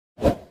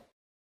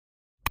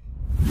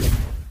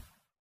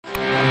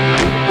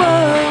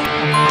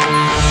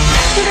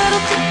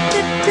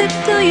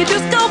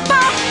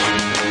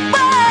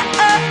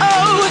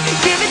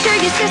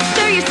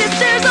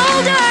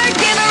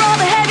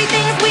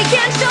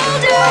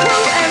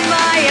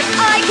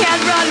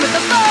can't run with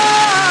the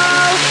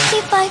ball.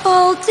 If I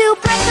hold too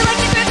pressure like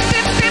a grip,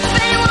 grip, grip,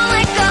 and it won't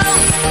let go.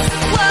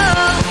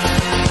 Whoa.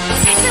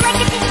 Pressure like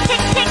a tick,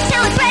 tick, tick,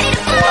 till it's ready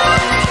to blow.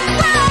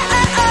 Whoa.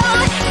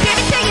 Give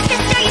it to your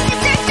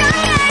sister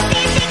stronger.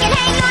 See if she can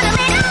hang on a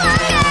little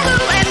longer. Who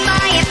am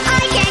I if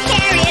I can't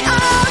carry it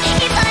all?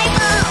 If I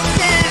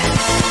falter.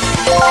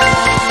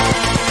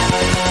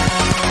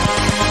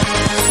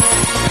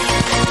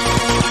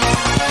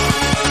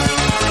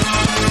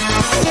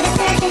 Under the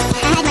surface,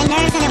 I hide my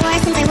nerves and it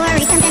worse since I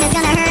worry something is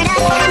gonna hurt us.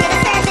 Under the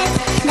surface,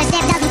 the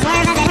ship doesn't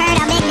swerve as it hurt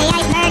how big the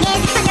iceberg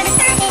is. Under the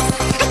surface,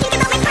 I think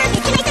about my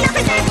purpose, too nice to know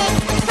preserve it.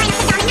 Right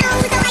up the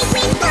dominoes, the light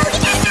wind blows,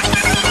 you gotta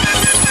stop it,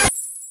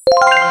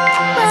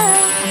 whoa.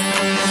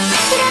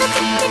 You gotta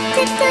tip, tip,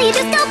 tip till you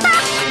just go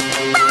pop.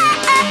 Whoa.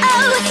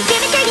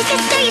 Give it to your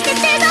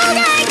sister's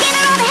older. Give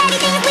her all the heavy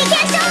things we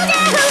can't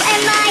shoulder. Who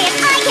am I if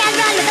I can't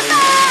run with the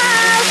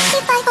ball?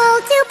 If I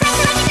hold too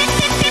pressure like a grip,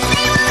 grip, grip, and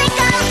it won't let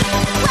go.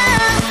 Whoa.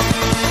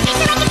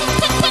 Pressure like a tick,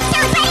 tick, tick,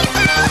 till it's ready to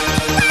blow.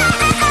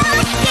 Whoa.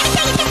 Give it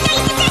to your sister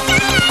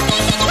stronger. See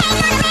if she can hang on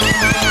a little longer.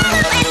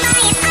 Who am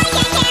I if I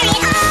can't carry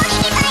it all?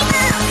 If I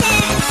falter.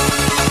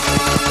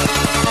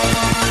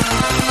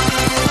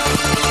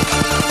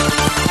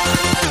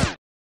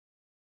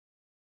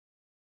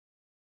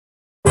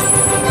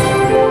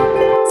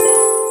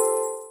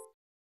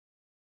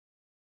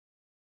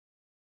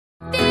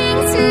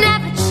 Things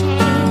never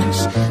change,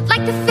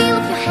 like the feel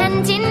of your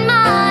hand in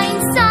mine.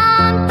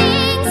 Some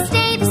things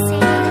stay the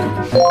same,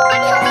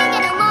 like how I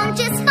get along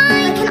just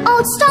fine. Like an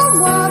old stone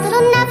wall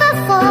that'll never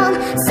fall.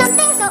 Some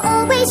things are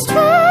always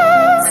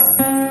true.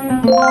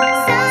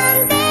 Some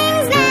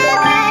things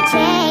never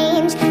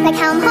change, like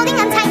how I'm holding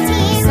on tight to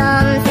you.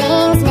 Some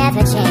things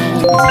never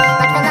change,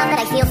 like the love that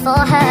I feel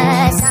for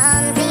her.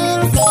 Some